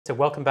So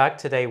welcome back.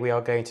 Today we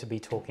are going to be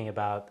talking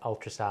about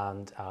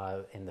ultrasound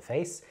in the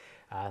face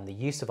and the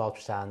use of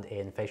ultrasound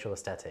in facial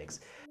aesthetics.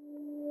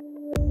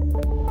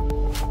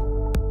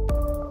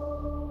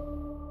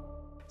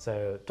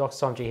 So Dr.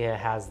 Somji here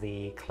has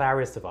the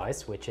Clarius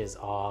device, which is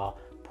our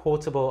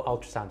portable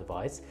ultrasound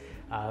device.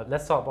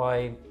 Let's start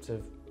by sort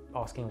of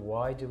asking,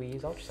 why do we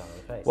use ultrasound on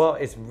the face? Well,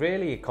 it's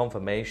really a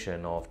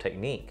confirmation of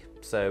technique.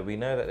 So we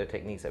know that the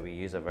techniques that we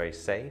use are very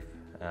safe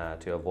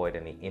to avoid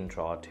any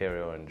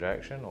intra-arterial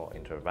injection or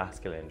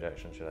intravascular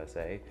injection, should I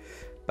say.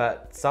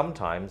 But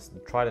sometimes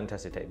tried and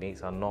tested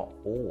techniques are not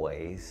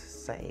always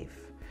safe.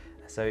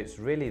 So it's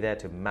really there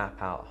to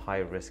map out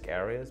high-risk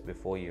areas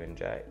before you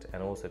inject,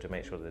 and also to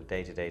make sure that the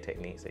day-to-day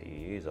techniques that you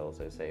use are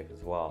also safe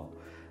as well.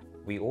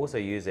 We also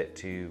use it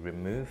to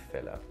remove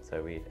filler,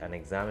 and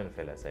examine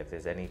filler. So if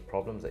there's any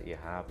problems that you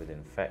have with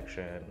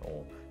infection,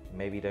 or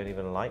maybe you don't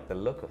even like the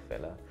look of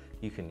filler,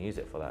 you can use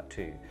it for that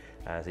too.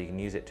 So you can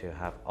use it to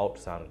have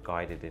ultrasound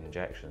guided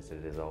injections to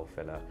dissolve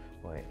filler,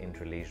 or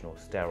intralesional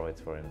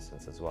steroids, for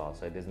instance, as well.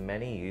 So there's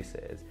many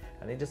uses,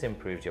 and it just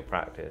improves your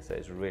practice. So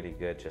it's really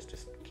good just to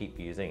keep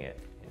using it.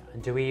 Yeah.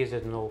 And do we use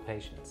it in all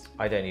patients?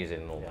 I don't use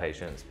it in all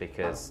patients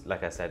because,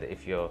 like I said,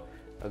 if you're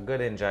a good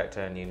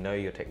injector and you know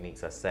your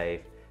techniques are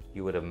safe,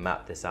 you would have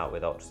mapped this out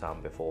with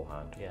ultrasound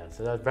beforehand. Yeah,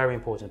 so that's a very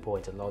important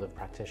point. A lot of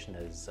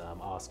practitioners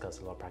ask us,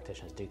 a lot of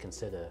practitioners do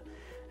consider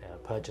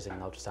purchasing an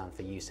ultrasound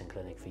for use in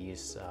clinic, for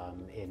use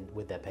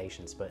with their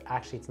patients, but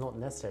actually it's not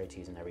necessary to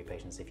use in every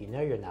patient. So if you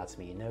know your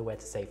anatomy, you know where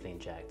to safely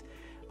inject,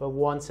 but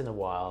once in a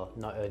while,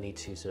 not only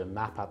to sort of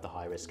map out the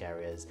high-risk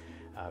areas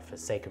for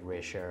sake of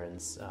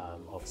reassurance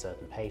of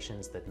certain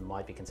patients that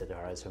might be considered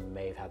high-risk who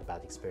may have had a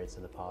bad experience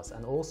in the past,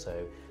 and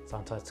also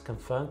sometimes to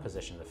confirm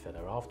position of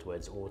filler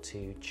afterwards, or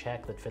to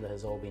check that filler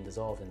has all been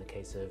dissolved in the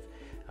case of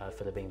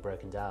filler being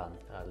broken down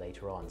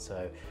later on.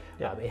 So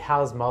it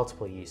has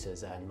multiple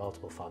uses and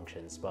multiple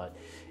functions, but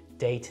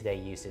day-to-day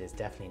use it is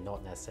definitely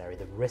not necessary.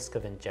 The risk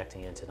of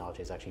injecting into an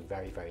artery is actually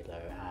very, very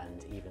low,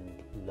 and even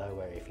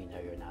lower if you know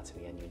your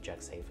anatomy and you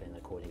inject safely and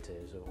according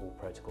to sort of all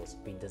protocols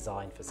being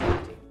designed for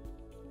safety.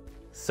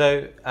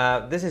 So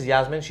this is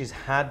Yasmin. She's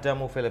had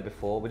dermal filler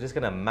before. We're just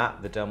going to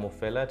map the dermal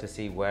filler to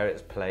see where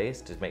it's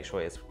placed, to make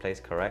sure it's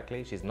placed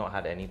correctly. She's not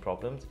had any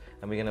problems,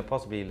 and we're going to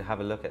possibly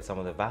have a look at some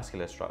of the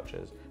vascular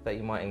structures that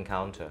you might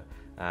encounter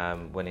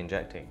when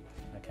injecting.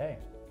 Okay.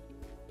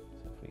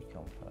 So if we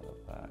come further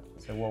back.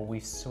 So what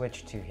we've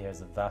switched to here is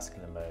the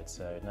vascular mode.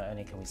 So not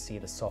only can we see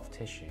the soft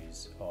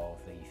tissues of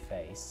the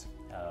face,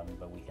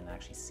 but we can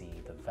actually see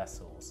the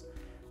vessels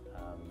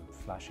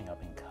flashing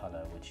up in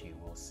color, which you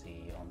will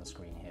see on the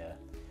screen here.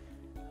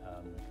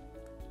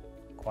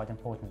 Quite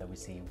important that we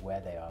see where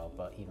they are,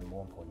 but even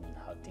more important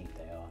how deep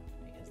they are,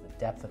 because the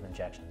depth of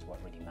injection is what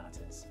really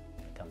matters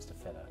when it comes to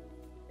filler.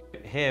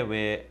 Here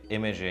we're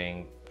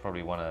imaging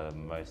probably one of the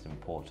most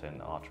important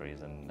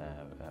arteries and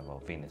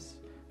venous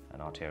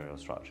and arterial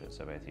structures,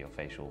 so both your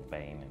facial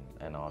vein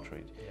and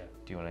artery. Yeah.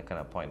 Do you want to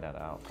kind of point that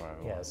out for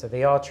everyone? Yeah, so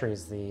the artery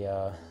is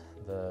the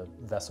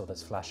vessel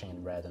that's flashing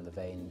in red, and the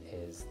vein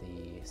is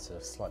the sort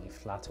of slightly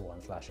flatter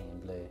one flashing in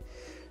blue.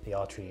 The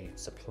artery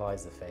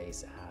supplies the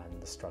face,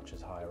 and the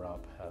structures higher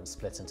up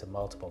splits into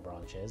multiple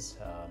branches,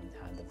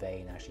 and the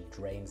vein actually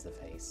drains the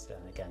face,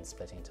 and again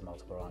splitting into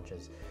multiple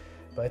branches,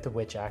 both of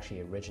which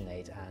actually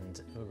originate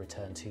and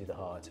return to the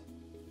heart.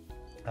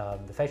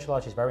 The facial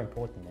artery is very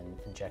important in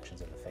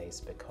injections of the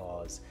face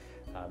because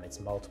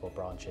its multiple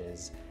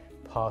branches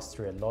pass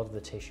through a lot of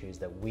the tissues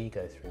that we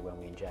go through when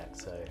we inject.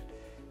 So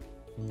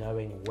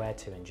knowing where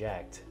to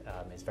inject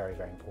is very,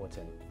 very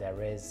important.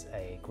 There is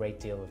a great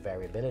deal of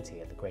variability,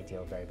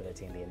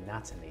 in the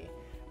anatomy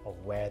of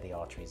where the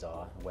arteries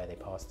are and where they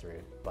pass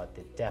through, but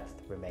the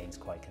depth remains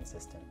quite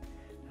consistent.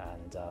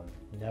 And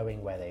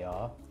knowing where they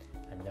are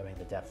and knowing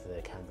the depth of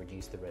it can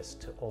reduce the risk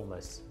to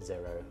almost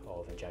zero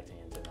of injecting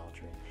into an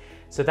artery.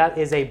 So that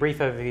is a brief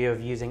overview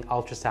of using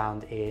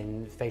ultrasound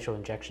in facial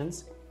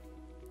injections.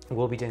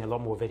 We'll be doing a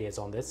lot more videos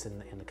on this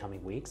in the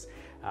coming weeks.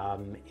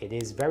 It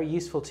is very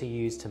useful to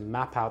use to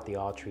map out the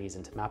arteries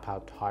and to map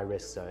out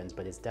high-risk zones,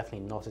 but it's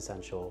definitely not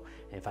essential.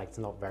 In fact, it's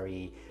not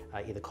very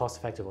either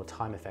cost-effective or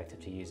time-effective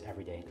to use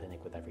every day in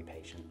clinic with every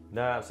patient.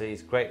 No, absolutely.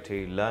 It's great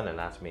to learn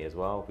anatomy as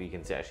well. We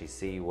can actually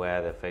see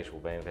where the facial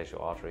vein, facial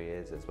artery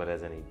is, as well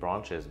as any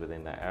branches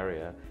within that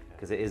area,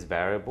 because it is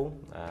variable.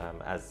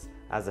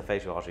 As the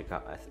facial artery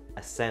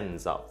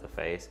ascends up the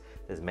face,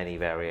 there's many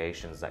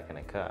variations that can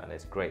occur, and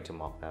it's great to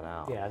mark that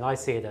out. Yeah, and I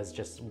see it as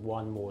just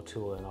one more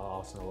tool in our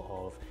arsenal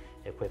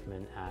of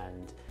equipment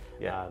and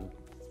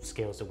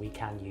skills that we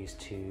can use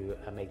to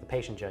make the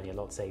patient journey a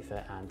lot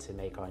safer and to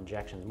make our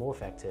injections more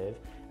effective,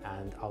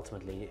 and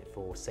ultimately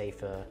for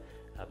safer,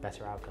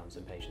 better outcomes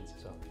in patients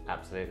as well.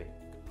 Absolutely.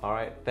 All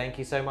right, thank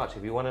you so much.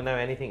 If you want to know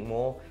anything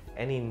more,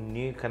 any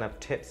new kind of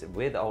tips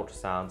with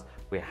ultrasounds,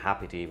 we're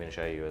happy to even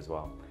show you as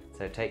well.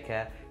 So take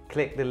care,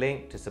 click the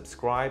link to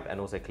subscribe, and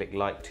also click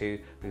like too,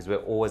 because we're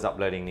always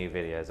uploading new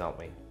videos, aren't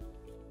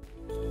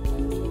we?